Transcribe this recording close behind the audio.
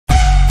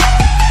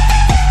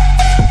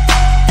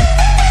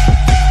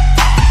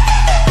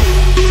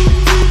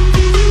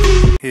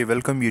Hey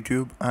welcome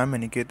YouTube, I am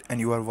Aniket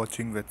and you are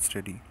watching wait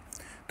study.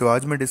 तो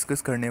आज मैं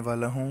discuss करने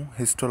वाला हूँ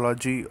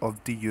histology of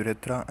the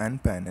urethra and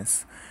penis.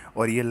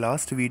 और ये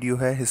लास्ट वीडियो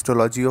है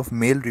histology of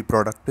male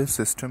reproductive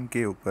system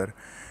के ऊपर।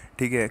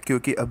 ठीक है,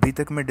 क्योंकि अभी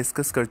तक मैं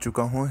डिस्कस कर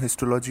चुका हूँ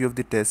histology of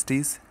the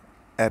testis,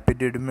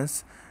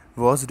 epididymis,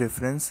 was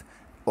difference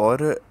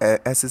और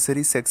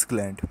accessory sex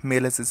gland,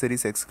 male accessory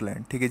sex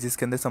gland. ठीक है,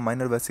 जिसके अंदर सब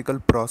माइनर वेसिकल,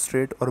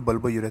 प्रोस्टेट और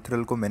बल्बो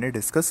यूरेथ्रल को मैंने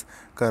डिस्कस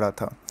करा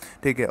था।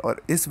 ठीक है,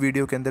 और इस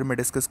वीडियो के अंदर मैं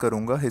डिस्कस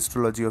करूंगा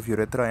histology of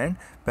urethra and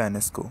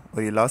penis को,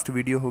 और ये लास्ट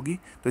वीडियो होगी।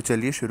 तो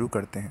चलिए शुरू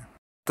करते हैं।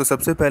 तो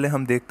सबसे पहले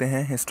हम देखते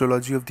हैं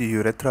हिस्टोलॉजी ऑफ द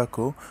यूरेथ्रा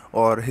को।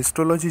 और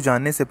हिस्टोलॉजी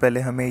जानने से पहले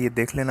हमें ये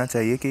देख लेना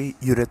चाहिए कि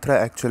यूरेथ्रा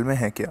एक्चुअल में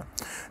है क्या।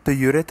 तो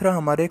यूरेथ्रा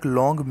हमारा एक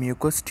लॉन्ग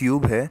म्यूकस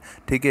ट्यूब है,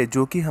 ठीक है,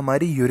 जो कि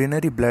हमारी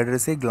यूरिनरी ब्लैडर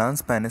से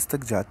ग्लांस पेनिस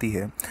तक जाती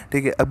है।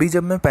 ठीक है, अभी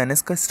जब मैं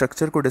पेनिस का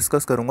स्ट्रक्चर को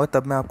डिस्कस करूंगा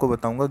तब मैं आपको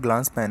बताऊंगा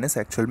ग्लांस पेनिस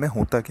एक्चुअल में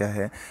होता क्या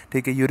है।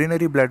 ठीक है,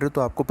 यूरिनरी ब्लैडर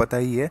तो आपको पता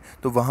ही है।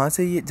 तो वहाँ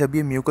से ये जब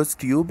ये म्यूकस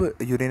ट्यूब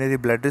यूरिनरी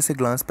ब्लैडर से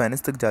ग्लांस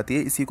पेनिस तक जाती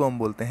है, इसी को हम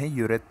बोलते हैं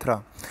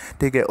यूरेथ्रा।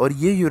 ठीक है, और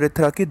ये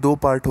यूरेथ्रा के दो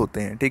पार्ट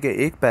होते हैं। ठीक है,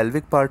 एक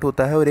पेल्विक पार्ट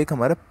होता है और एक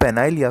हमारा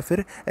पेनाइल या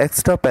फिर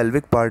एक्स्ट्रा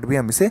पेल्विक पार्ट भी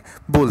हम इसे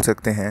बोल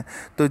सकते हैं।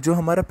 तो जो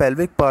हमारा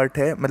पेल्विक पार्ट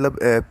है, मतलब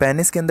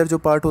पेनिस के अंदर जो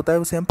पार्ट होता है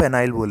उसे हम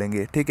पेनाइल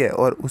बोलेंगे। ठीक है,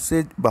 और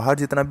उससे बाहर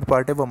जितना भी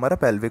पार्ट है वो हमारा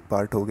पेल्विक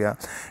पार्ट हो गया।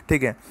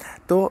 ठीक है,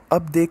 तो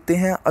अब देखते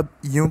हैं, अब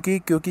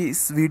क्योंकि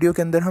इस वीडियो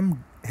के अंदर हम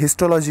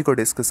हिस्टोलॉजी को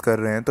डिस्कस कर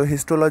रहे हैं, तो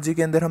हिस्टोलॉजी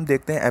के अंदर हम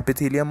देखते हैं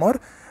एपिथेलियम और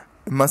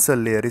मसल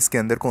लेयर इसके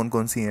अंदर कौन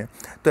कौन सी हैं।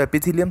 तो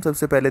एपिथेलियम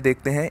सबसे पहले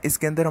देखते हैं।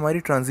 इसके अंदर हमारी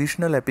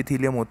ट्रांजिशनल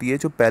एपिथेलियम होती है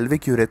जो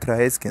पेल्विक यूरेथ्रा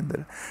है इसके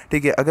अंदर।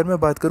 ठीक है, अगर मैं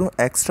बात करूं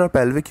एक्स्ट्रा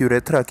पेल्विक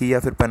यूरेथ्रा की या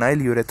फिर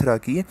पेनाइल यूरेथ्रा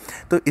की,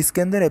 तो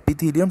इसके अंदर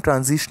एपिथेलियम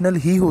ट्रांजिशनल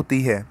ही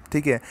होती है।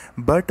 ठीक है,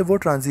 बट वो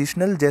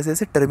ट्रांजिशनल जैसे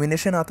जैसे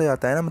टर्मिनेशन आता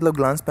जाता है ना, मतलब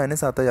ग्लांस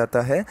पेनिस आता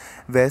जाता है,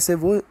 वैसे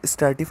वो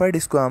स्ट्रैटिफाइड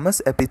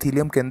स्क्वामस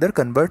एपिथेलियम के अंदर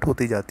कन्वर्ट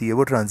होती जाती है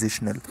वो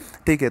ट्रांजिशनल।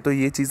 ठीक है, तो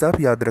ये चीज़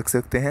आप याद रख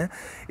सकते हैं।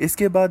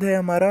 इसके बाद है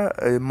हमारा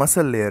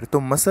मसल लेयर। तो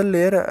मसल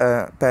लेयर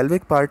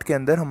पेल्विक पार्ट के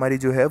अंदर हमारी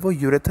जो है वो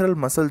यूरेथ्रल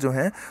मसल जो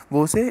हैं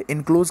वो उसे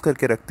इनक्लोज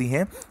करके रखती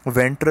हैं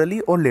वेंट्रली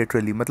और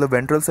लेटरली, मतलब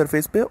वेंट्रल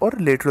सरफेस पे और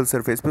लेटरल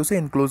सरफेस पे उसे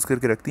इनक्लोज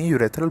करके रखती हैं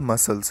यूरेथ्रल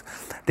मसल्स।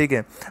 ठीक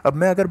है, अब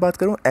मैं अगर बात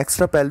करूं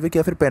एक्स्ट्रा पेल्विक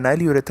या फिर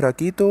पेनाइल यूरेथ्रा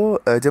की,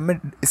 तो जब मैं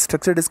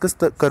स्ट्रक्चर डिस्कस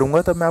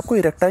करूंगा तब मैं आपको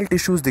इरेक्टाइल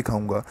टिश्यूज़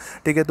दिखाऊंगा।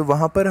 ठीक है, तो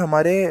वहाँ पर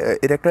हमारे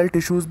इरेक्टाइल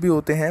टिश्यूज़ भी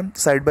होते हैं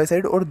साइड बाय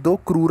साइड और दो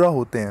क्रूरा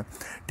होते हैं।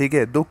 ठीक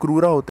है, दो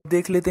क्रूरा होते हैं।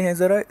 देख लेते हैं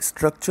ज़रा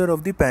स्ट्रक्चर ऑफ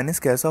द पेनिस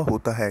कैसा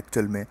होता है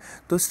एक्चुअल में।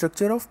 तो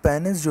स्ट्रक्चर ऑफ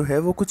पेनिस जो है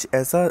वो कुछ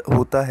ऐसा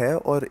होता है,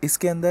 और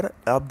इसके अंदर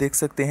आप देख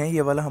सकते हैं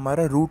ये वाला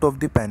हमारा रूट ऑफ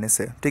द पेनिस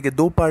है। ठीक है,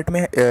 दो पार्ट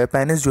में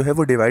पेनिस जो है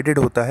वो डिवाइडेड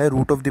होता है,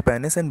 root of the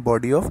penis and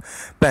body of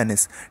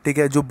penis. ठीक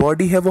है, जो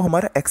बॉडी है वो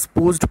हमारा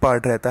एक्सपोज्ड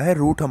पार्ट रहता है,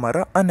 रूट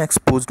हमारा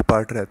अनएक्सपोज्ड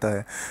पार्ट रहता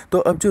है। तो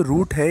अब जो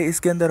रूट है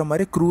इसके अंदर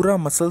हमारे क्रूरा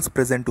मसल्स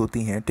प्रेजेंट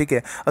होती हैं। ठीक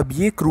है, अब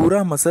ये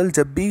क्रूरा मसल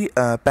जब भी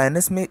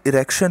पेनिस में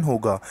इरेक्शन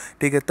होगा,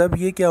 ठीक है, तब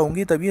ये क्या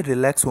होंगी, तब ये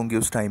रिलैक्स होंगी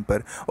उस टाइम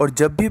पर। और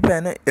जब भी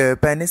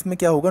पेनिस में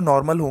क्या होगा,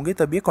 नॉर्मल होंगे,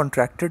 तब ये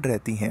कॉन्ट्रैक्टेड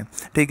रहती हैं।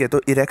 ठीक है,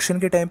 तो इरेक्शन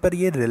के टाइम पर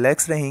ये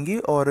रिलैक्स रहेंगी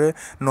और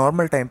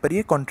नॉर्मल टाइम पर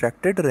ये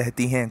कॉन्ट्रैक्टेड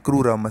रहती हैं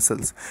क्रूरा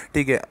मसल्स।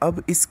 ठीक है,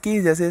 अब इसकी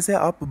जैसे जैसे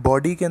आप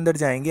बॉडी के अंदर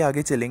जाएंगे,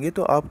 आगे चलेंगे,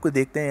 तो आपको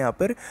देखते हैं यहाँ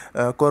पर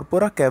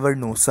कॉर्पोरा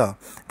कैवर्नोसा।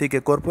 ठीक है,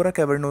 कॉर्पोरा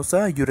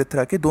कैवर्नोसा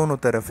यूरेथ्रा के दोनों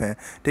तरफ हैं।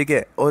 ठीक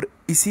है, और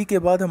इसी के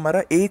बाद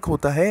हमारा एक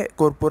होता है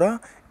कॉर्पोरा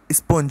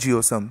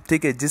स्पोंजियोसम।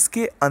 ठीक है,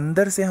 जिसके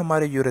अंदर से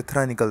हमारे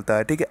यूरेथ्रा निकलता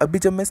है। ठीक है, अभी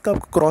जब मैं इसका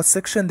आपको क्रॉस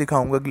सेक्शन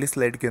दिखाऊंगा अगली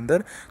स्लाइड के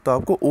अंदर, तो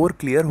आपको और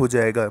क्लियर हो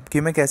जाएगा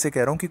कि मैं कैसे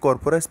कह रहा हूँ कि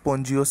कॉर्पोरा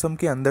स्पोंजियोसम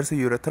के अंदर से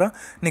यूरेथ्रा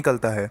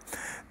निकलता है।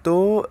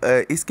 तो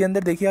इसके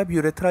अंदर देखिए आप,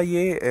 यूरेथ्रा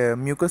ये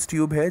म्यूकस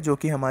ट्यूब है जो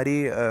कि हमारी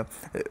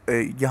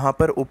यहाँ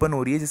पर ओपन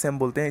हो रही है, जिसे हम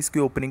बोलते हैं इसकी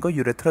ओपनिंग को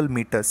यूरेथ्रल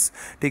मीटस।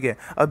 ठीक है,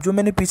 अब जो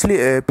मैंने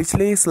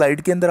पिछले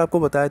स्लाइड के अंदर आपको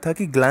बताया था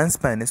कि ग्लैंस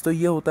पेनिस, तो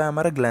ये होता है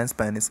हमारा ग्लैंस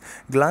पेनिस।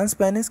 ग्लैंस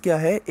पेनिस क्या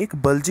है, एक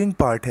बल्जिंग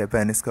पार्ट है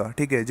पेनिस का।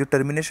 ठीक है, जो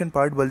टर्मिनेशन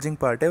पार्ट बल्जिंग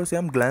पार्ट है उसे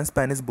हम ग्लैंस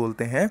पेनिस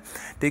बोलते हैं।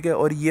 ठीक है,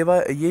 और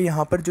ये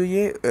यहाँ पर जो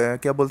ये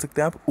क्या बोल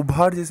सकते हैं आप,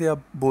 उभार जिसे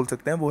आप बोल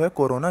सकते हैं, वो है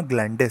कोरोना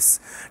ग्लैंडिस।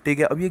 ठीक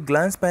है, अब ये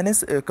ग्लैंस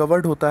पेनिस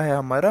कवर्ड होता है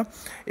हमारा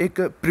एक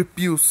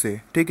प्रिप्यूस से।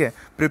 ठीक है,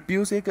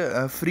 प्रिप्यूस एक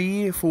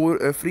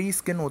फ्री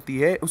स्किन होती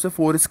है, उसे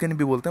फोर स्किन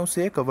भी बोलते हैं,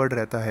 उससे कवर्ड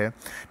रहता है।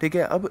 ठीक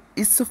है, अब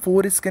इस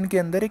फोर स्किन के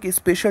अंदर एक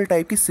स्पेशल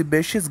टाइप की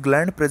सिबेशियस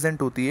ग्लैंड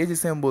प्रेजेंट होती है,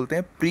 जिसे हम बोलते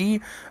हैं प्री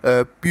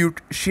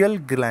प्यूशियल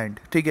ग्लैंड।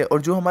 ठीक है,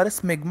 और जो हमारा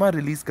स्मेग्मा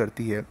रिलीज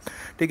करती है।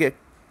 ठीक है,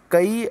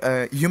 कई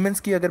ह्यूमंस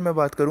की अगर मैं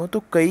बात करूं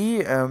तो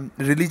कई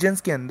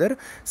रिलीजन्स के अंदर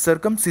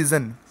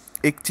सर्कमसिजन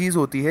एक चीज़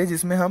होती है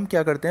जिसमें हम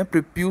क्या करते हैं,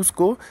 प्रिप्यूस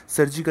को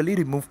सर्जिकली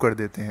रिमूव कर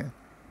देते हैं।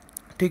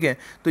 ठीक है,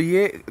 तो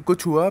ये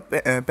कुछ हुआ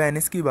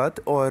पेनिस की बात।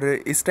 और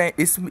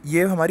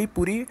ये हमारी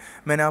पूरी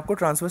मैंने आपको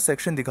ट्रांसवर्स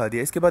सेक्शन दिखा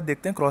दिया। इसके बाद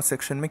देखते हैं क्रॉस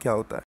सेक्शन में क्या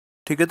होता है।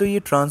 ठीक है, तो ये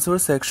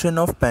ट्रांसवर्स सेक्शन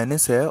ऑफ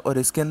पेनिस है और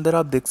इसके अंदर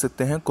आप देख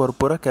सकते हैं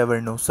कॉर्पोरा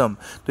कैवर्नोसम।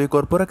 तो ये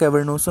कॉर्पोरा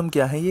कैवर्नोसम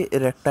क्या है, ये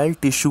इरेक्टाइल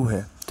टिश्यू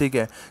है। ठीक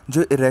है,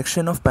 जो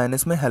इरेक्शन ऑफ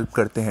पेनिस में हेल्प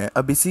करते हैं।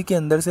 अब इसी के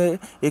अंदर से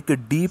एक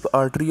deep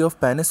artery of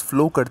penis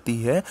flow करती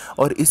है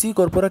और इसी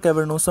कॉर्पोरा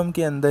कैवर्नोसम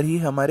के अंदर ही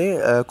हमारे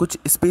कुछ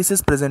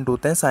स्पेसेस प्रेजेंट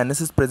होते हैं,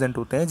 साइनसेस प्रेजेंट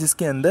होते हैं,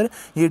 जिसके अंदर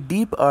ये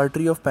deep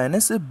artery of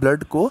penis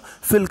blood को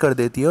फिल कर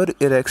देती है और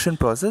इरेक्शन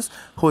प्रोसेस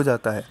हो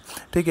जाता है।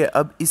 ठीक है,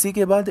 अब इसी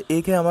के बाद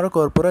एक है हमारा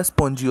कॉर्पोरा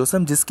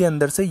स्पोंजियोसम, जिसके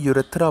अंदर से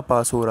यूरेथ्रा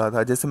पास हो रहा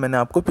था, जैसे मैंने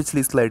आपको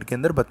पिछली स्लाइड के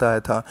अंदर बताया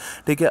था।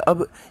 ठीक है,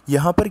 अब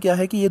यहाँ पर क्या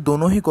है कि ये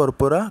दोनों ही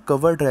कॉर्पोरा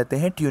कवर्ड रहते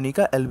हैं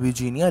ट्यूनिका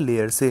एल्ब्यूजिनिया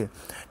लेयर से।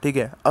 ठीक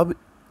है, अब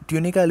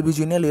ट्यूनिका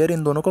एल्ब्यूजिनिया लेयर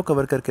इन दोनों को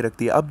कवर करके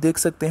रखती है। अब देख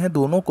सकते हैं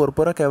दोनों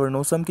कॉर्पोरा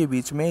कैवर्नोसम के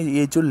बीच में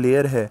ये जो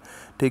लेयर है,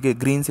 ठीक है,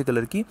 ग्रीन से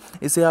कलर की,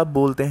 इसे आप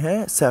बोलते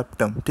हैं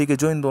सेप्टम। ठीक है,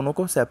 जो इन दोनों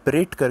को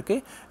सेपरेट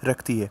करके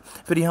रखती है।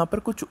 फिर यहाँ पर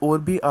कुछ और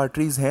भी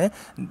आर्टरीज हैं,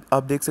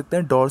 आप देख सकते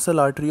हैं डोर्सल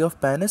आर्टरी ऑफ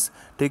पेनिस।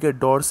 ठीक है,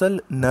 डोर्सल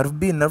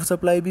नर्व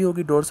सप्लाई भी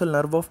होगी, डोर्सल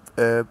नर्व ऑफ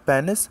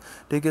पेनिस।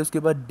 ठीक है, उसके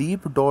बाद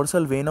deep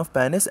dorsal when of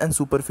penis and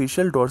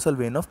superficial dorsal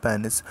when of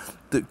penis.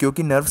 तो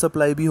क्योंकि नर्व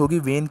सप्लाई भी होगी,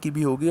 वेन की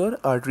भी होगी और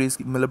आर्टरीज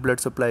की मतलब ब्लड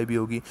सप्लाई भी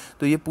होगी,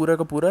 तो ये पूरा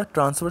का पूरा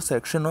ट्रांसफर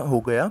सेक्शन हो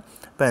गया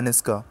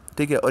पेनिस का।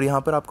 ठीक है, और यहाँ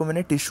पर आपको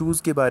मैंने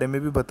टिश्यूज़ के बारे में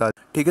भी बता।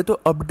 ठीक है, तो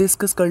अब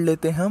डिस्कस कर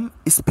लेते हैं हम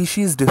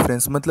स्पीशीज़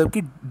डिफरेंस, मतलब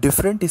कि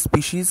डिफरेंट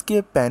स्पीशीज़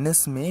के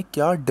पेनिस में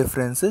क्या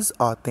डिफरेंसेस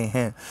आते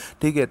हैं।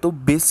 ठीक है, तो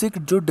बेसिक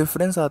जो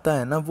डिफरेंस आता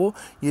है ना, वो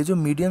ये जो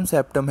मीडियम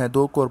सेप्टम है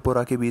दो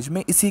कॉर्पोरा के बीच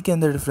में, इसी के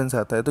अंदर डिफरेंस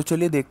आता है। तो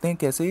चलिए देखते हैं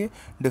कैसे ये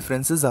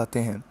डिफरेंसेस आते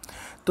हैं।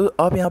 तो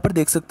आप यहाँ पर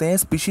देख सकते हैं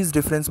स्पीशीज़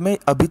डिफरेंस में,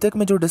 अभी तक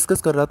मैं जो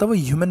डिस्कस कर रहा था वो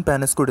ह्यूमन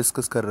पेनिस को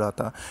डिस्कस कर रहा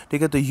था।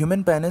 ठीक है, तो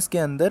ह्यूमन पेनिस के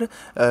अंदर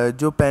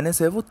जो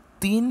पेनिस है वो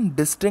 3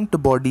 डिस्टिंक्ट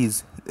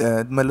बॉडीज़,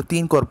 मतलब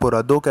 3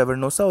 कॉर्पोरा, 2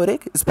 कैवर्नोसा और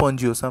एक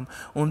स्पॉन्जियोसम,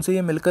 उनसे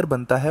ये मिलकर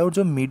बनता है। और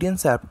जो मीडियन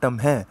सेप्टम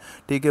है,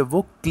 ठीक है,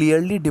 वो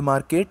क्लियरली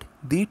डिमार्केट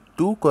दी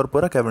 2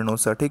 कॉर्पोरा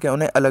कैवर्नोसा। ठीक है,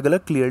 उन्हें अलग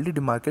अलग क्लियरली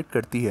डिमार्केट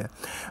करती है।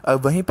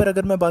 वहीं पर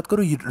अगर मैं बात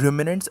करूँ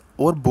रूमिनेंट्स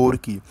और बोर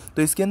की,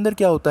 तो इसके अंदर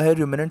क्या होता है,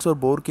 रूमिनेंट्स और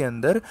बोर के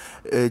अंदर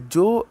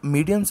जो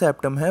मीडियम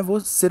सेप्टम है वो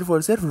सिर्फ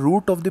और सिर्फ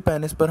रूट ऑफ द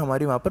पेनिस पर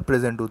हमारी वहाँ पर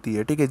प्रेजेंट होती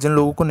है। ठीक है, जिन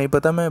लोगों को नहीं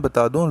पता मैं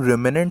बता दूँ,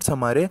 रूमिनेंट्स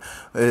हमारे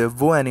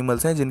वो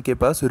एनिमल्स हैं जिनके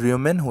पास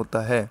रूमेन होता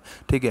है।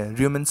 ठीक है,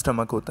 रूमेन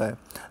स्टमक होता है,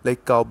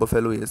 लाइक काउ,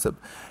 बफेलो, ये सब।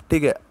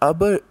 ठीक है,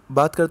 अब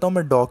बात करता हूँ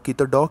मैं डॉग की।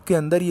 तो डॉग के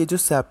अंदर ये जो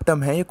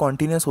सेप्टम है ये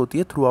कॉन्टिन्यूस होती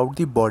है थ्रू आउट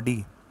दी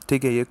बॉडी।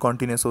 ठीक है, ये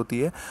कॉन्टिन्यूस होती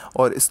है।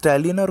 और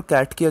स्टैलियन और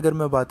कैट की अगर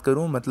मैं बात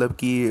करूं, मतलब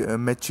कि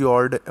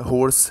मैच्योर्ड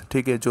हॉर्स,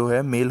 ठीक है, जो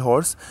है मेल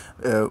हॉर्स,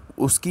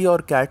 उसकी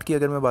और कैट की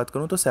अगर मैं बात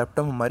करूं तो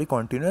सेप्टम हमारी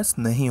कॉन्टिन्यूस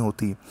नहीं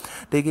होती।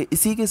 ठीक है,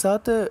 इसी के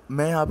साथ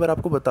मैं यहाँ पर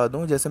आपको बता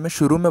दूं, जैसे मैं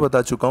शुरू में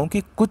बता चुका हूँ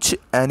कि कुछ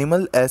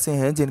एनिमल ऐसे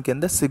हैं जिनके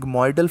अंदर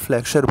सिग्मोइडल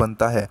फ्लेक्चर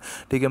बनता है।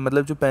 ठीक है,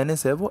 मतलब जो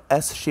पेनिस है वो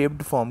एस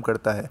शेप्ड फॉर्म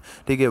करता है।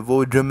 ठीक है,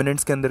 वो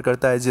रूमिनेंट्स के अंदर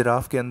करता है,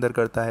 जिराफ के अंदर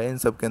करता है, इन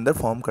सब के अंदर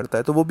फॉर्म करता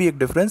है। तो वो भी एक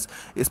डिफरेंस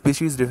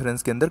स्पीशीज़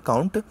डिफरेंस के अंदर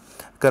काउंट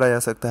करा जा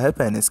सकता है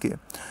पेनिस के।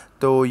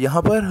 तो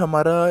यहाँ पर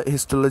हमारा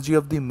histology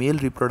of the male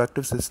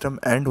reproductive system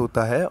and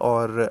होता है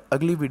और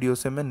अगली वीडियो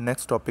से मैं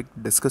नेक्स्ट टॉपिक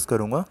डिस्कस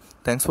करूँगा।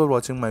 Thanks for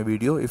watching my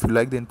video. If you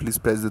like then please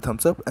press the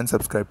thumbs up and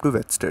subscribe to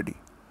wait study.